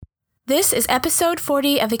This is episode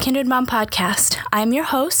 40 of the Kindred Mom podcast. I'm your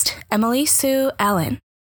host, Emily Sue Allen.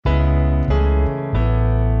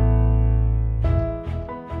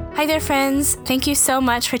 Hi there, friends. Thank you so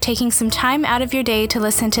much for taking some time out of your day to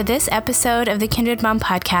listen to this episode of the Kindred Mom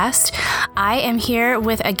podcast. I am here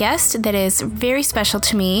with a guest that is very special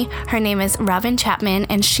to me. Her name is Robin Chapman,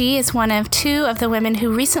 and she is one of two of the women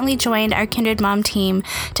who recently joined our Kindred Mom team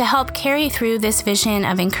to help carry through this vision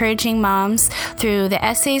of encouraging moms through the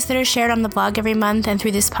essays that are shared on the blog every month and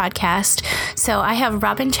through this podcast. So I have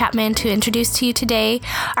Robin Chapman to introduce to you today.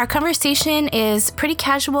 Our conversation is pretty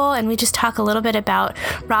casual, and we just talk a little bit about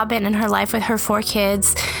Robin and her life with her 4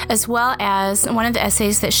 kids, as well as one of the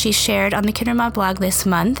essays that she shared on the Kindred Mom blog this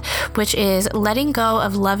month, which is letting go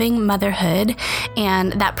of loving motherhood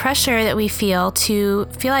and that pressure that we feel to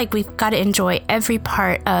feel like we've got to enjoy every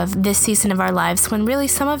part of this season of our lives, when really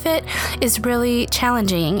some of it is really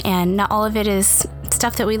challenging and not all of it is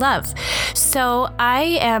stuff that we love. So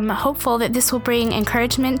I am hopeful that this will bring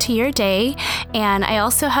encouragement to your day. And I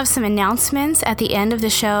also have some announcements at the end of the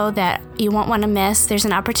show that you won't want to miss. There's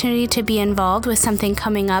an opportunity to be involved with something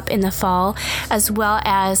coming up in the fall, as well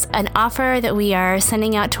as an offer that we are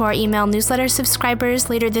sending out to our email newsletter subscribers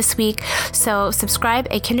later this week. So subscribe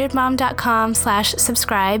at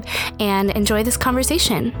kindredmom.com/subscribe and enjoy this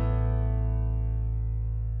conversation.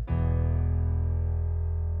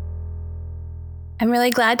 I'm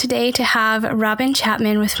really glad today to have Robin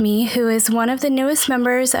Chapman with me, who is one of the newest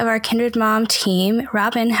members of our Kindred Mom team.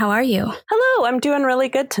 Robin, how are you? Hello, I'm doing really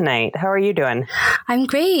good tonight. How are you doing? I'm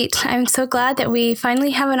great. I'm so glad that we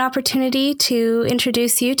finally have an opportunity to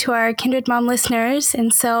introduce you to our Kindred Mom listeners.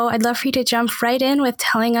 And so I'd love for you to jump right in with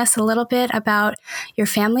telling us a little bit about your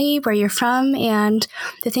family, where you're from, and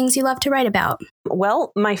the things you love to write about.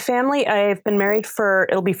 Well, my family, I've been married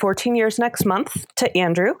it'll be 14 years next month to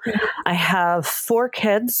Andrew. Mm-hmm. I have 4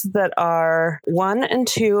 kids that are 1 and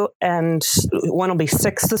 2, and one will be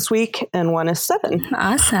 6 this week, and one is 7.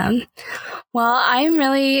 Awesome. Well, I'm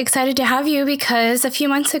really excited to have you because a few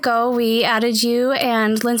months ago, we added you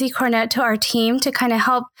and Lindsay Cornett to our team to kind of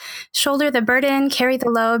help shoulder the burden, carry the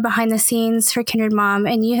load behind the scenes for Kindred Mom.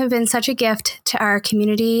 And you have been such a gift to our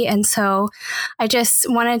community. And so I just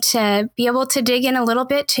wanted to be able to dig in a little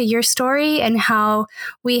bit to your story and how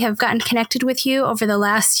we have gotten connected with you over the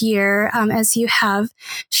last year as you have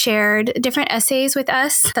shared different essays with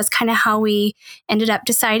us. That's kind of how we ended up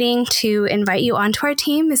deciding to invite you onto our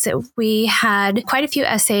team, is that we had quite a few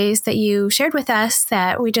essays that you shared with us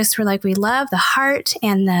that we just were like, we love the heart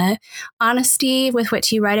and the honesty with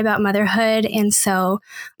which you write about motherhood. And so,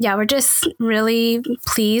 yeah, we're just really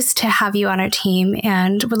pleased to have you on our team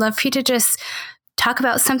and would love for you to just talk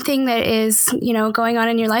about something that is, going on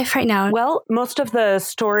in your life right now. Well, most of the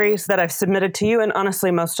stories that I've submitted to you, and honestly,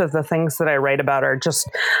 most of the things that I write about are just,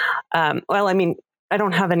 I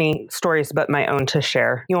don't have any stories but my own to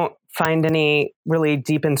share. You won't find any really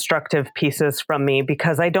deep instructive pieces from me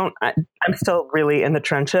because I'm still really in the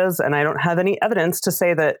trenches and I don't have any evidence to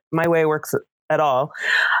say that my way works at all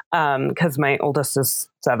because my oldest is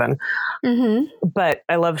 7. Mm-hmm. But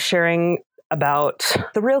I love sharing about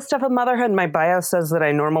the real stuff of motherhood. My bio says that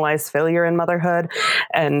I normalize failure in motherhood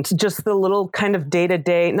and just the little kind of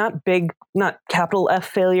day-to-day, not big, not capital F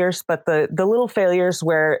failures, but the little failures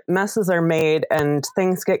where messes are made and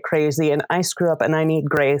things get crazy and I screw up and I need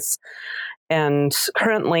grace. And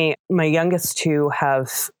currently my youngest 2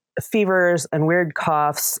 have fevers and weird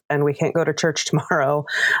coughs and we can't go to church tomorrow.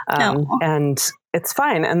 And it's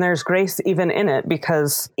fine. And there's grace even in it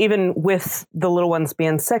because even with the little ones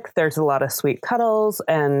being sick, there's a lot of sweet cuddles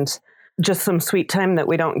and just some sweet time that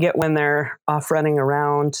we don't get when they're off running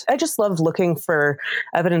around. I just love looking for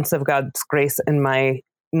evidence of God's grace in my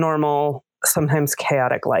normal, sometimes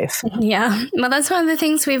chaotic life. Yeah. Well, that's one of the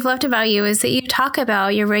things we've loved about you is that you talk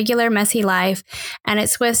about your regular messy life and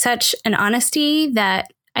it's with such an honesty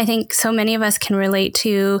that I think so many of us can relate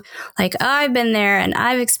to, like, oh, I've been there and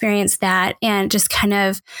I've experienced that, and it just kind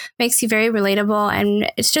of makes you very relatable. And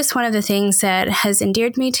it's just one of the things that has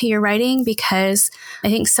endeared me to your writing because I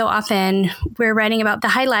think so often we're writing about the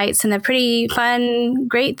highlights and the pretty fun,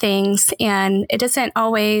 great things, and it doesn't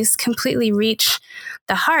always completely reach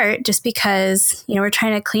the heart just because, we're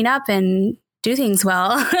trying to clean up and do things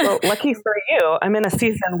well. Well, lucky for you, I'm in a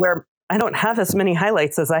season where I don't have as many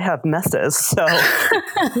highlights as I have messes. So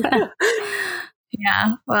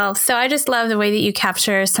Yeah. Well, so I just love the way that you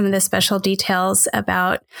capture some of the special details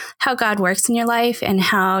about how God works in your life and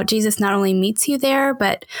how Jesus not only meets you there,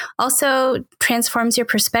 but also transforms your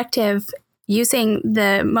perspective using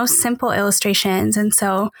the most simple illustrations. And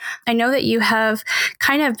so I know that you have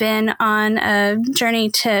kind of been on a journey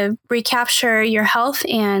to recapture your health,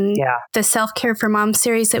 and the Self-Care for Mom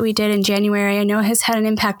series that we did in January, I know has had an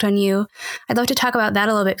impact on you. I'd love to talk about that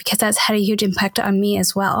a little bit because that's had a huge impact on me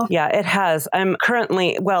as well. Yeah, it has. I'm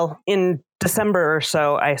currently, in December or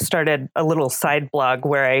so, I started a little side blog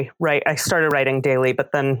where I started writing daily,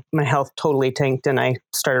 but then my health totally tanked and I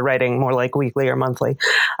started writing more like weekly or monthly.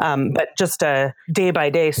 But just a day by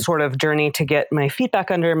day sort of journey to get my feet back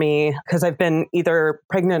under me, because I've been either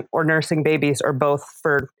pregnant or nursing babies or both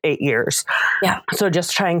for 8 years. Yeah. So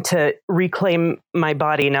just trying to reclaim my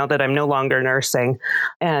body now that I'm no longer nursing,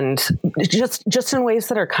 and just in ways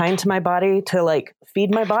that are kind to my body, to like feed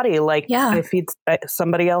my body like I feed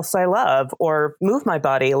somebody else I love, or move my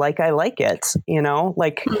body like I like it,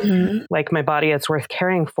 like my body is worth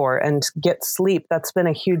caring for, and get sleep. That's been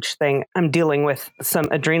a huge thing. I'm dealing with some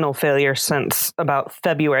adrenal failure since about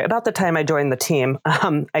February, about the time I joined the team.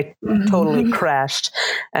 I totally crashed,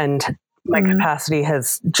 and my capacity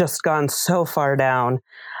has just gone so far down.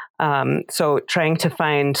 So trying to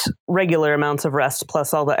find regular amounts of rest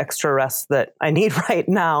plus all the extra rest that I need right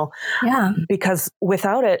now. Yeah. Because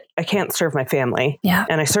without it, I can't serve my family. Yeah.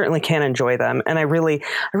 And I certainly can't enjoy them. And I really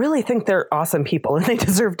think they're awesome people and they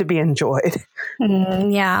deserve to be enjoyed.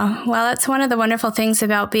 Yeah. Well, that's one of the wonderful things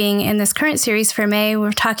about being in this current series for May.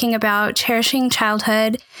 We're talking about cherishing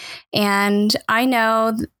childhood. And I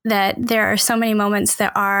know that there are so many moments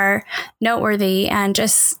that are noteworthy and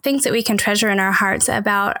just things that we can treasure in our hearts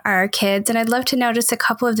about our kids. And I'd love to know just a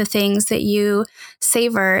couple of the things that you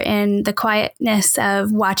savor in the quietness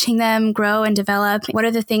of watching them grow and develop. What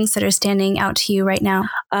are the things that are standing out to you right now?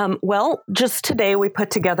 Well, just today we put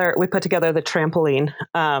together the trampoline,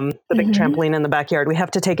 the big trampoline in the backyard. We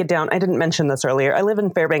have to take it down. I didn't mention this earlier. I live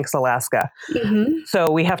in Fairbanks, Alaska. So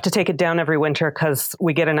we have to take it down every winter because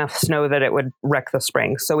we get enough snow that it would wreck the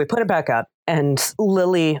spring. So we put it back up. And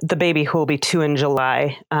Lily, the baby who will be 2 in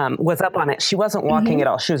July, was up on it. She wasn't walking at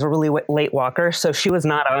all. She was a really late walker. So she was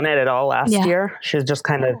not on it at all last year. She was just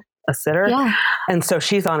kind of a sitter. Yeah. And so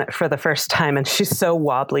she's on it for the first time and she's so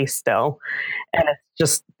wobbly still. And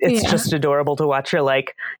it's just adorable to watch her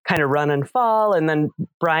like kind of run and fall. And then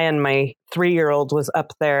Brian, my 3-year-old, was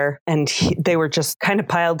up there and they were just kind of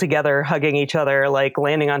piled together, hugging each other, like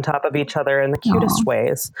landing on top of each other in the cutest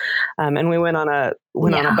ways. And we went on a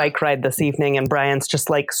bike ride this evening, and Brian's just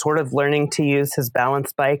like sort of learning to use his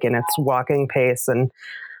balance bike, and it's walking pace and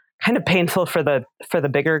kind of painful for the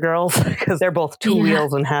bigger girls because they're both 2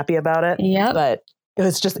 wheels and happy about it. Yeah. But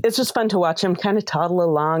it's just fun to watch him kind of toddle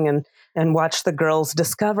along and watch the girls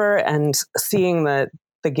discover and seeing the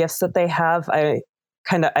gifts that they have. I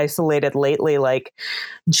kind of isolated lately, like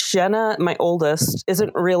Jenna, my oldest,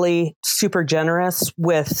 isn't really super generous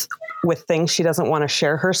with things. She doesn't want to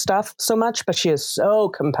share her stuff so much, but she is so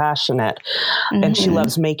compassionate and she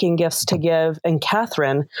loves making gifts to give. And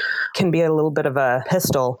Catherine can be a little bit of a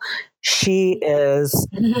pistol. She's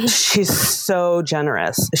so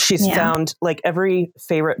generous. She's found like every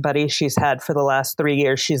favorite buddy she's had for the last 3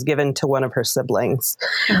 years, she's given to one of her siblings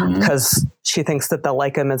because she thinks that they'll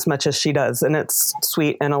like him as much as she does. And it's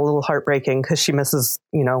sweet and a little heartbreaking because she misses,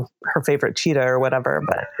 her favorite cheetah or whatever,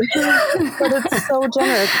 but it's so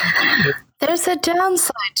generous. There's a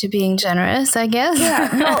downside to being generous, I guess. Yeah,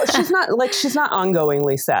 no, she's not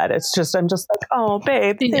ongoingly sad. It's just, I'm just like, oh,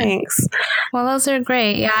 babe, thanks. Well, those are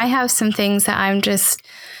great. Yeah, I have some things that I'm just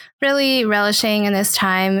really relishing in this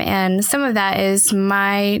time. And some of that is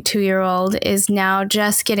my 2-year-old is now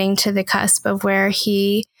just getting to the cusp of where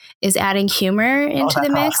he is adding humor into the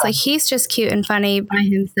mix. Awesome. Like he's just cute and funny by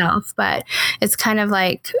himself, but it's kind of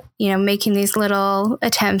like, making these little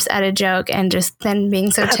attempts at a joke and just then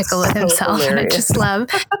being so tickled with himself. Hilarious. And I just love,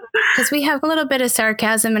 because we have a little bit of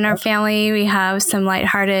sarcasm in our family. We have some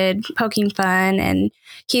lighthearted poking fun and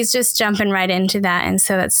he's just jumping right into that. And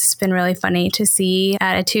so that's just been really funny to see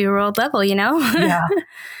at a 2-year-old level, Yeah.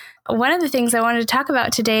 One of the things I wanted to talk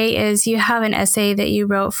about today is you have an essay that you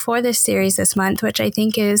wrote for this series this month, which I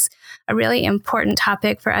think is a really important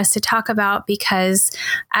topic for us to talk about because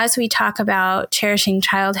as we talk about cherishing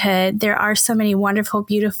childhood, there are so many wonderful,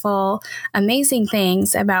 beautiful, amazing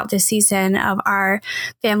things about this season of our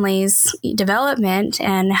family's development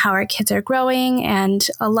and how our kids are growing and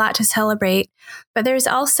a lot to celebrate. But there's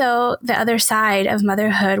also the other side of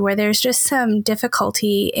motherhood where there's just some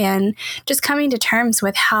difficulty in just coming to terms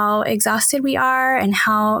with how exhausted we are and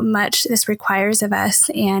how much this requires of us.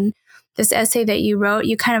 And this essay that you wrote,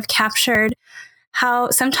 you kind of captured how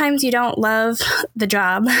sometimes you don't love the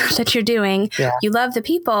job that you're doing. Yeah. You love the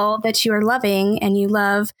people that you are loving and you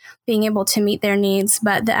love being able to meet their needs,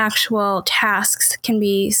 but the actual tasks can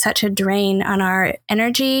be such a drain on our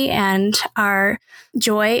energy and our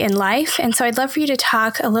joy in life. And so I'd love for you to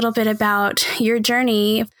talk a little bit about your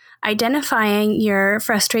journey identifying your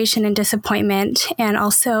frustration and disappointment, and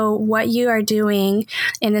also what you are doing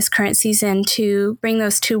in this current season to bring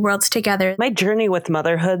those two worlds together. My journey with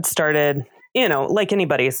motherhood started, like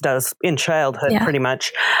anybody's does in childhood, pretty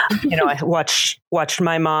much. I watched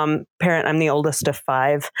my mom parent. I'm the oldest of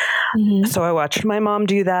 5. Mm-hmm. So I watched my mom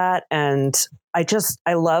do that. And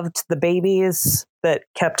I loved the babies that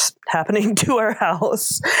kept happening to our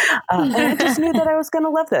house. And I just knew that I was going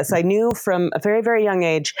to love this. I knew from a very, very young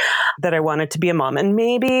age that I wanted to be a mom. And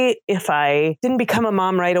maybe if I didn't become a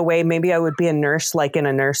mom right away, maybe I would be a nurse, like in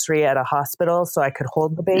a nursery at a hospital, so I could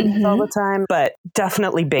hold the babies all the time. But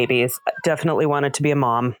definitely babies. Definitely wanted to be a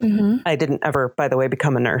mom. Mm-hmm. I didn't ever, by the way,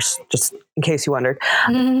 become a nurse, just in case you wondered.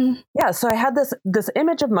 Mm-hmm. Yeah. So I had this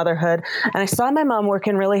image of motherhood, and I saw my mom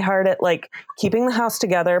working really hard at like keeping the house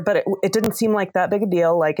together, but it didn't seem like that big a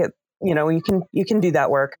deal. Like it, you can do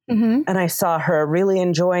that work. Mm-hmm. And I saw her really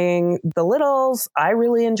enjoying the littles. I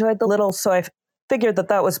really enjoyed the littles. So I figured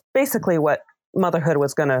that was basically what motherhood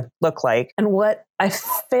was going to look like. And what I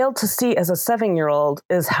failed to see as a 7-year-old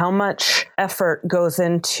is how much effort goes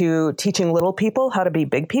into teaching little people how to be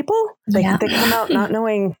big people. They come out not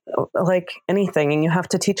knowing like anything, and you have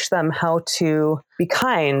to teach them how to be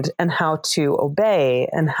kind and how to obey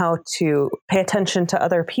and how to pay attention to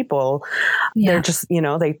other people. Yeah. They're just,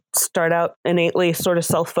 they start out innately sort of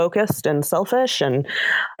self-focused and selfish, and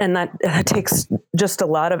that takes just a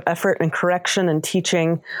lot of effort and correction and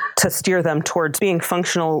teaching to steer them towards being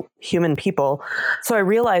functional human people. So I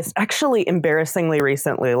realized actually embarrassingly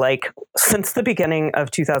recently, like since the beginning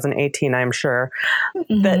of 2018, I'm sure,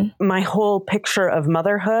 that my whole picture of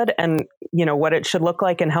motherhood and, what it should look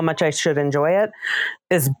like and how much I should enjoy it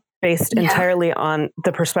is based entirely on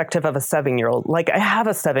the perspective of a 7-year-old. Like I have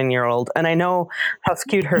a 7-year-old, and I know how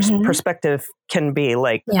skewed her perspective can be.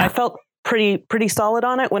 Like I felt pretty solid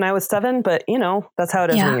on it when I was 7, but that's how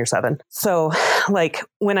it is when you're 7. So like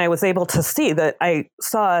when I was able to see that, I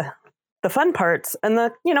saw the fun parts and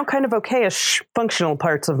the, kind of okay-ish functional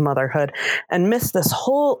parts of motherhood and missed this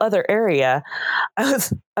whole other area. I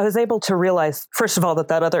was able to realize, first of all,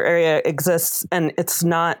 that other area exists, and it's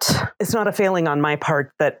not a failing on my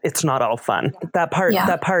part that it's not all fun. That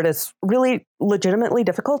part is really legitimately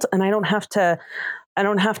difficult, and I don't have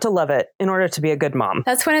to love it in order to be a good mom.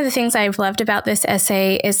 That's one of the things I've loved about this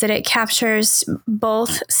essay, is that it captures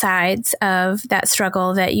both sides of that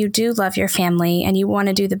struggle, that you do love your family and you want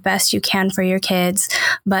to do the best you can for your kids,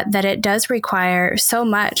 but that it does require so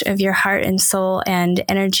much of your heart and soul and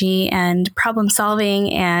energy and problem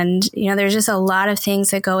solving. And, there's just a lot of things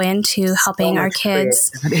that go into helping our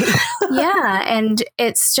kids. Yeah. And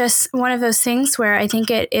it's just one of those things where I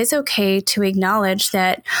think it is okay to acknowledge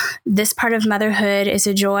that this part of motherhood is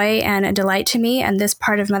a joy and a delight to me, and this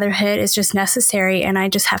part of motherhood is just necessary, and I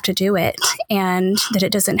just have to do it. And that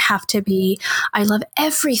it doesn't have to be, I love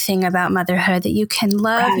everything about motherhood, that you can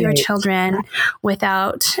love your children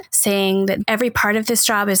without saying that every part of this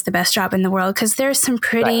job is the best job in the world, because there's some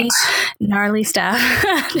pretty gnarly stuff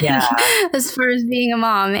as far as being a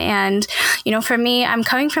mom. And, for me, I'm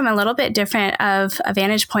coming from a little bit different of a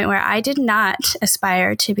vantage point where I did not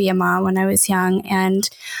aspire to be a mom when I was young. And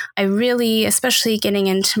I really, especially getting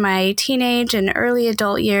into my teenage and early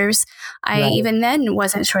adult years, I even then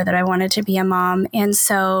wasn't sure that I wanted to be a mom. And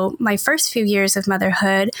so my first few years of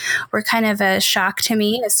motherhood were kind of a shock to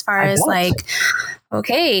me, as far as like,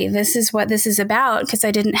 okay, this is what this is about, because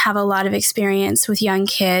I didn't have a lot of experience with young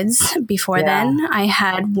kids before then. I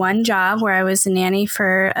had one job where I was a nanny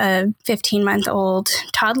for a 15-month-old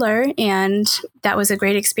toddler, and that was a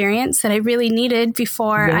great experience that I really needed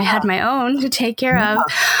before I had my own to take care of.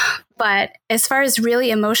 But as far as really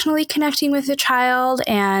emotionally connecting with the child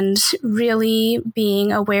and really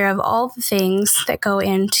being aware of all the things that go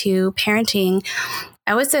into parenting,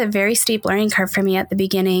 that was a very steep learning curve for me at the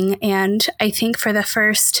beginning. And I think for the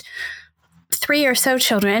first 3 or so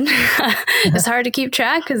children, it's hard to keep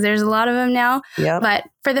track because there's a lot of them now. Yep. But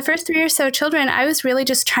for the first 3 or so children, I was really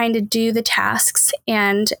just trying to do the tasks,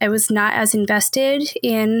 and I was not as invested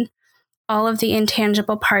in all of the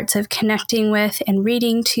intangible parts of connecting with and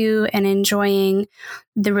reading to and enjoying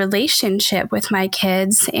the relationship with my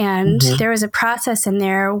kids. And there was a process in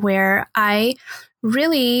there where I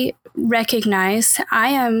really recognize I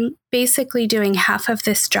am basically doing half of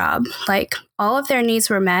this job. Like all of their needs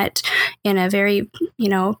were met in a very,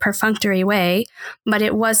 perfunctory way, but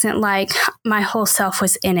it wasn't like my whole self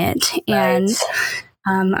was in it. Right.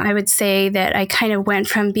 And I would say that I kind of went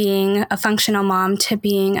from being a functional mom to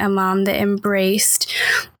being a mom that embraced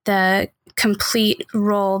the complete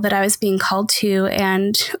role that I was being called to.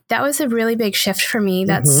 And that was a really big shift for me.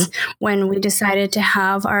 That's when we decided to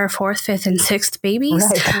have our 4th, 5th, and 6th babies.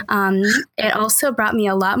 Right. It also brought me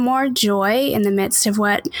a lot more joy in the midst of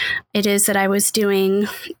what it is that I was doing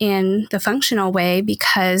in the functional way,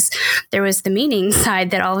 because there was the meaning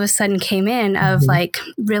side that all of a sudden came in of like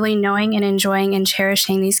really knowing and enjoying and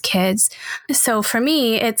cherishing these kids. So for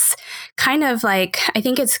me, it's kind of like, I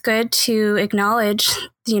think it's good to acknowledge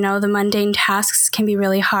the mundane tasks can be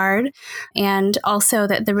really hard. And also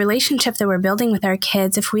that the relationship that we're building with our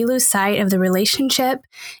kids, if we lose sight of the relationship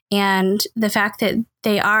and the fact that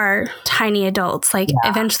they are tiny adults, like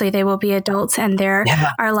eventually they will be adults. And there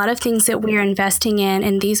are a lot of things that we're investing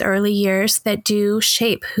in these early years that do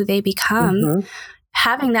shape who they become.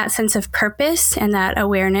 Having that sense of purpose and that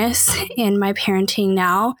awareness in my parenting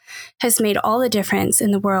now has made all the difference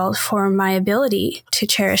in the world for my ability to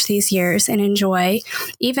cherish these years and enjoy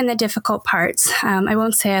even the difficult parts. I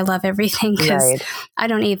won't say I love everything, because I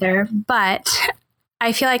don't either, but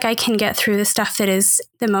I feel like I can get through the stuff that is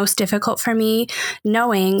the most difficult for me,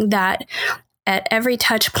 knowing that at every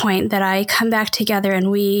touch point that I come back together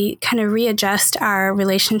and we kind of readjust our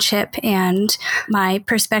relationship and my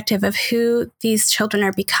perspective of who these children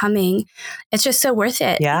are becoming, it's just so worth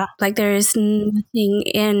it. Yeah. Like there's nothing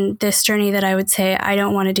in this journey that I would say, I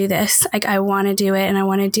don't want to do this. Like I want to do it, and I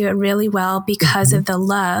want to do it really well because of the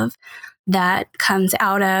love that comes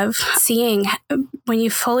out of seeing when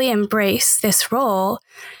you fully embrace this role,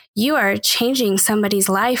 you are changing somebody's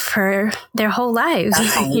life for their whole lives.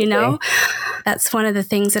 That's one of the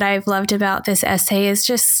things that I've loved about this essay, is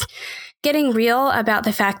just getting real about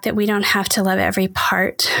the fact that we don't have to love every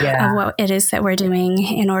part of what it is that we're doing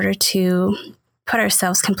in order to put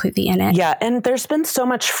ourselves completely in it. Yeah. And there's been so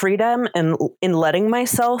much freedom in letting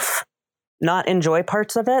myself not enjoy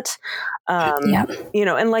parts of it.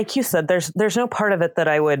 And like you said, there's no part of it that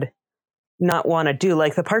I would not want to do.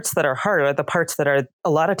 Like the parts that are hard are the parts that are a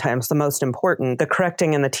lot of times the most important. The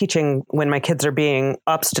correcting and the teaching when my kids are being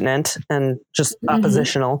obstinate and just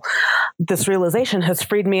oppositional. This realization has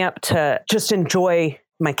freed me up to just enjoy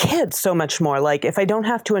my kids so much more. Like if I don't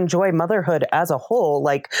have to enjoy motherhood as a whole,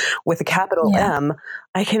 like with a capital M,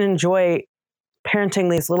 I can enjoy parenting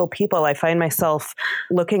these little people. I find myself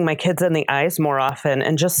looking my kids in the eyes more often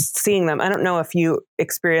and just seeing them. I don't know if you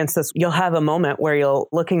experience this. You'll have a moment where you'll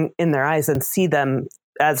looking in their eyes and see them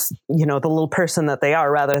as, the little person that they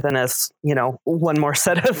are, rather than as, one more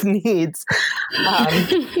set of needs.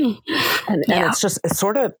 And it's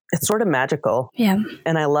sort of magical. Yeah.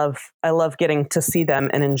 And I love getting to see them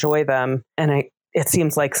and enjoy them. And it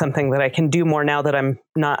seems like something that I can do more now that I'm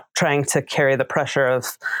not trying to carry the pressure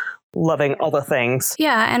of loving all the things.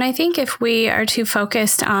 Yeah. And I think if we are too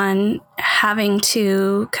focused on having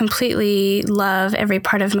to completely love every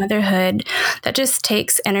part of motherhood, that just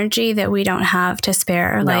takes energy that we don't have to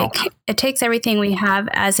spare. No. Like it takes everything we have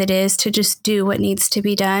as it is to just do what needs to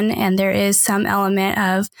be done. And there is some element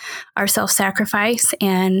of our self-sacrifice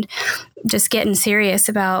and just getting serious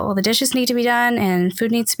about, well, the dishes need to be done and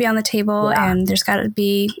food needs to be on the table and there's got to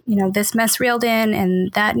be, this mess reeled in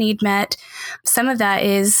and that need met. Some of that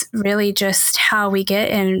is really just how we get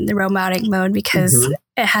in the robotic mode because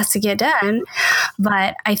it has to get done.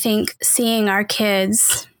 But I think seeing our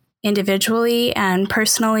kids individually and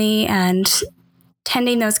personally and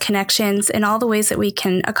tending those connections in all the ways that we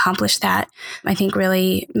can accomplish that, I think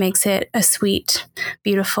really makes it a sweet,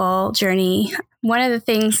 beautiful journey. One of the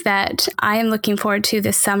things that I am looking forward to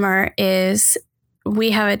this summer is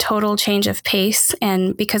we have a total change of pace.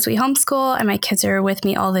 And because we homeschool and my kids are with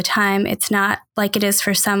me all the time, it's not like it is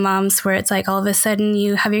for some moms where it's like all of a sudden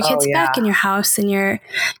you have your kids back in your house and you're,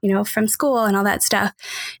 from school and all that stuff.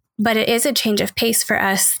 But it is a change of pace for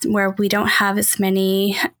us where we don't have as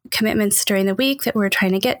many commitments during the week that we're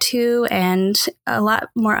trying to get to and a lot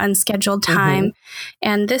more unscheduled time.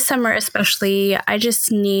 And this summer especially, I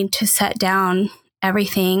just need to set down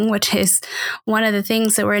everything, which is one of the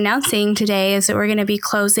things that we're announcing today is that we're going to be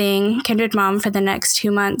closing Kindred Mom for the next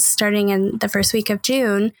 2 months, starting in the first week of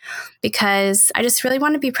June, because I just really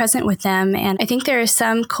want to be present with them. And I think there is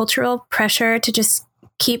some cultural pressure to just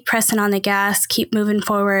keep pressing on the gas, keep moving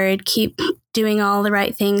forward, keep doing all the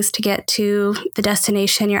right things to get to the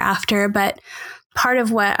destination you're after. But part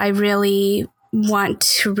of what I really want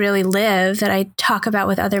to really live that I talk about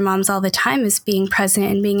with other moms all the time is being present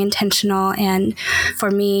and being intentional. And for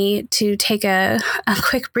me to take a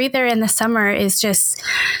quick breather in the summer is just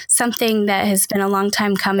something that has been a long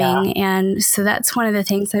time coming. Yeah. And so that's one of the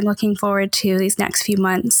things I'm looking forward to these next few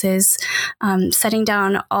months is setting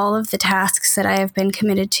down all of the tasks that I have been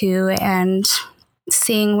committed to and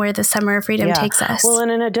seeing where the summer of freedom takes us. Well,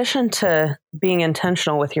 and in addition to being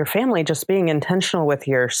intentional with your family, just being intentional with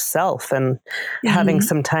yourself and having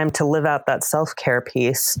some time to live out that self-care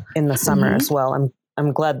piece in the summer as well.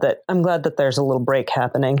 I'm glad that there's a little break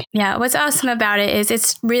happening. Yeah. What's awesome about it is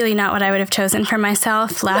it's really not what I would have chosen for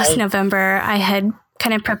myself. Last November, I had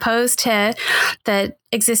kind of proposed to the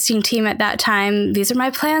existing team at that time, these are my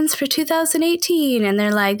plans for 2018. And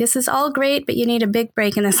they're like, this is all great, but you need a big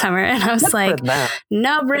break in the summer. And I was like,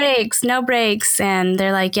 no breaks. And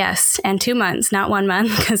they're like, yes. And 2 months, not 1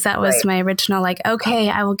 month, because that was my original, like, okay,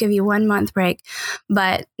 I will give you 1 month break.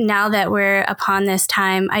 But now that we're upon this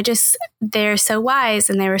time, they're so wise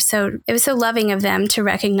and it was so loving of them to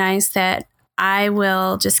recognize that I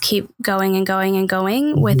will just keep going and going and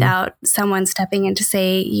going without someone stepping in to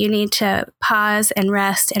say, you need to pause and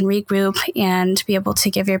rest and regroup and be able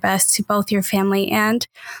to give your best to both your family and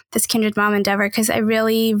this Kindred Mom endeavor. Because I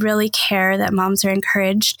really, really care that moms are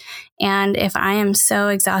encouraged. And if I am so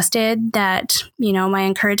exhausted that, my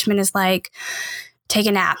encouragement is like, take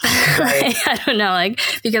a nap. Right. I don't know,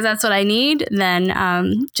 because that's what I need,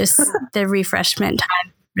 then just the refreshment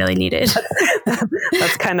time. Really needed.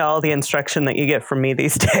 That's kind of all the instruction that you get from me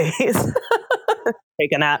these days.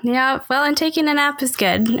 Take a nap. Yeah, well, and taking a nap is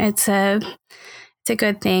good. It's a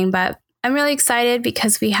good thing, but I'm really excited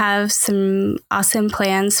because we have some awesome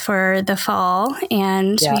plans for the fall,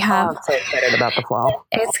 and I'm so excited about the fall.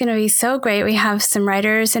 It's going to be so great. We have some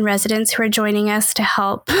writers and residents who are joining us to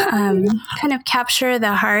help kind of capture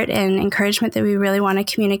the heart and encouragement that we really want to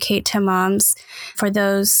communicate to moms for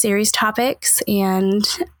those series topics. And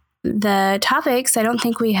the topics, I don't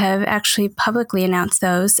think we have actually publicly announced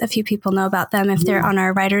those. A few people know about them if they're on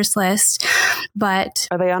our writers list, but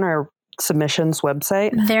are they on our submissions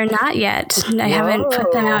website? They're not yet. I haven't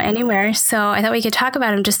put them out anywhere. So I thought we could talk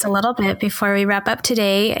about them just a little bit before we wrap up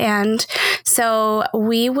today. And so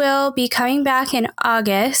we will be coming back in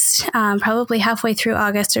August, probably halfway through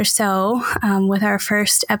August or so, with our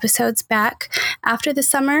first episodes back after the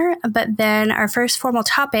summer. But then our first formal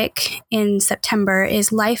topic in September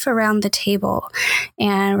is life around the table.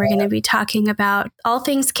 And we're going to be talking about all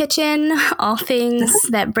things kitchen, all things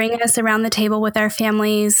that bring us around the table with our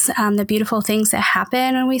families, the beautiful things that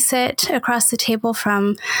happen when we sit across the table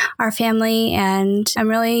from our family. And I'm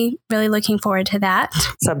really, really looking forward to that.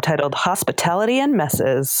 Subtitled Hospitality and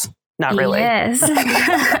Messes. Not really. Yes.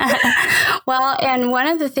 Well, and one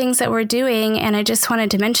of the things that we're doing, and I just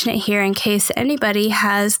wanted to mention it here in case anybody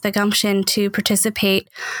has the gumption to participate,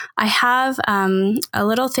 I have a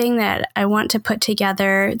little thing that I want to put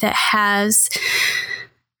together that has...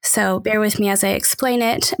 So bear with me as I explain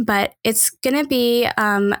it, but it's going to be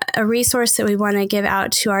a resource that we want to give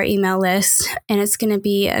out to our email list. And it's going to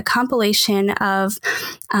be a compilation of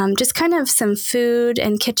just kind of some food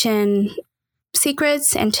and kitchen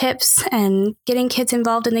secrets and tips and getting kids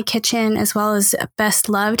involved in the kitchen, as well as best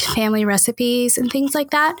loved family recipes and things like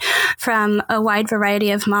that from a wide variety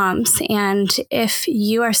of moms. And if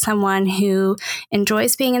you are someone who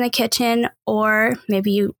enjoys being in the kitchen, or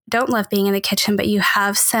maybe you don't love being in the kitchen, but you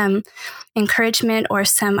have some encouragement or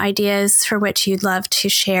some ideas for which you'd love to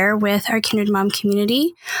share with our Kindred Mom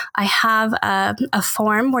community, I have a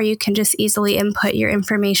form where you can just easily input your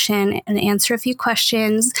information and answer a few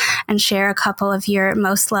questions and share a couple of your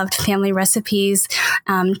most loved family recipes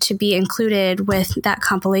to be included with that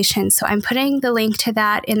compilation. So I'm putting the link to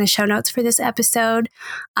that in the show notes for this episode.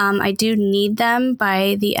 I do need them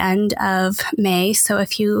by the end of May. So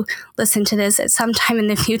if you listen to this at some time in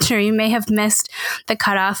the future, you may have missed the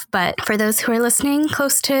cutoff, but for those who are listening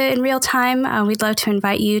close to in real time, we'd love to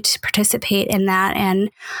invite you to participate in that.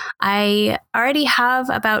 And I already have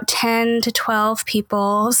about 10 to 12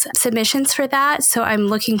 people's submissions for that. So I'm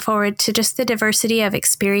looking forward to just the diversity of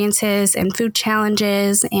experiences and food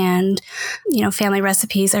challenges, and, family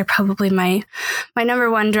recipes are probably my number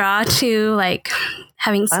one draw to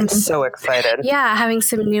having some... I'm so excited. Yeah, having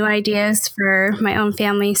some new ideas for my own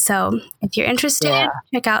family. So if you're interested,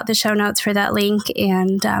 check out the show notes for that link.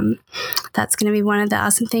 And that's going to be one of the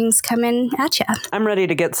awesome things coming at you. I'm ready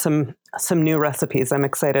to get some some new recipes. I'm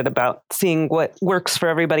excited about seeing what works for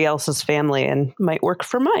everybody else's family and might work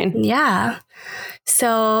for mine. Yeah.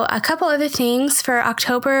 So a couple other things for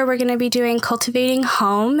October, we're going to be doing Cultivating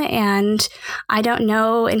Home. And I don't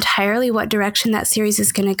know entirely what direction that series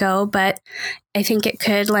is going to go, but I think it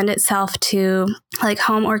could lend itself to like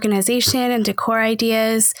home organization and decor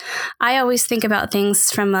ideas. I always think about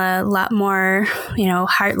things from a lot more,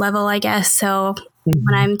 heart level, I guess. So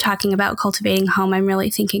when I'm talking about cultivating home, I'm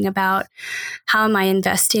really thinking about how am I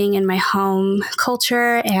investing in my home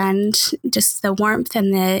culture and just the warmth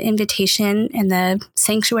and the invitation and the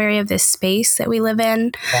sanctuary of this space that we live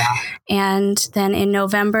in. Yeah. And then in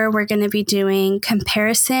November, we're going to be doing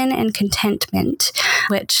comparison and contentment,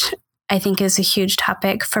 which I think is a huge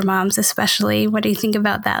topic for moms, especially. What do you think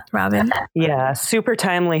about that, Robin? Yeah, super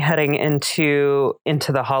timely heading into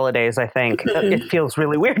the holidays, I think. It feels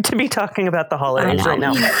really weird to be talking about the holidays right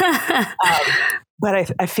now.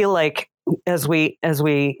 But I feel like as we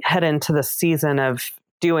head into the season of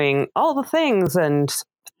doing all the things and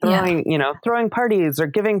throwing parties or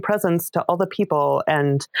giving presents to all the people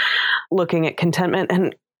and looking at contentment,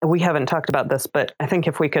 and we haven't talked about this, but I think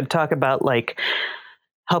if we could talk about like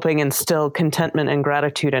helping instill contentment and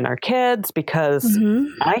gratitude in our kids, because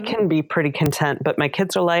I can be pretty content, but my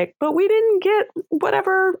kids are like, but we didn't get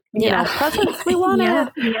whatever presents we wanted.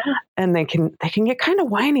 And they can get kind of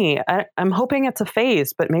whiny. I'm hoping it's a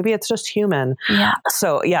phase, but maybe it's just human. Yeah.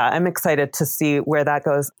 So I'm excited to see where that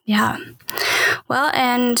goes. Yeah. Well,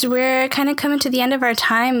 and we're kind of coming to the end of our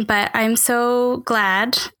time, but I'm so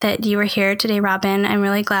glad that you were here today, Robin. I'm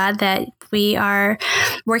really glad that we are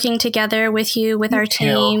working together with you, with our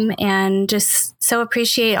team, and just so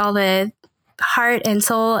appreciate all the heart and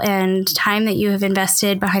soul and time that you have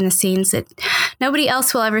invested behind the scenes that nobody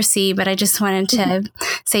else will ever see. But I just wanted to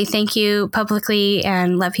say thank you publicly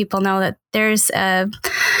and let people know that there's a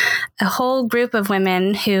whole group of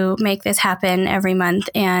women who make this happen every month,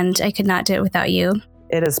 and I could not do it without you.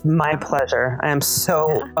 It is my pleasure. I am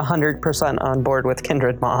so 100% on board with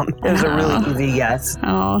Kindred Mom. It was a really easy yes.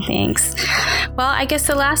 Oh, thanks. Well, I guess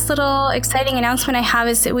the last little exciting announcement I have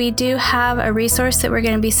is that we do have a resource that we're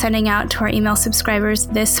going to be sending out to our email subscribers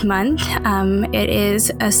this month. It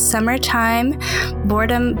is a summertime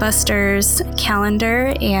Boredom Busters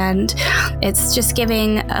calendar, and it's just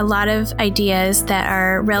giving a lot of ideas that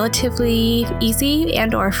are relatively easy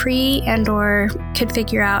and or free and or could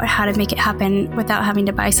figure out how to make it happen without having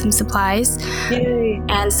to buy some supplies. Yay.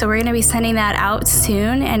 And so we're going to be sending that out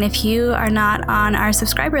soon. And if you are not on our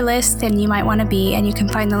subscriber list, then you might want to be, and you can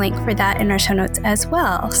find the link for that in our show notes as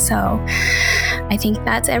well. So I think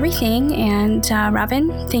that's everything. And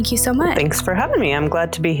Robin, thank you so much. Thanks for having me. I'm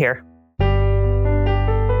glad to be here.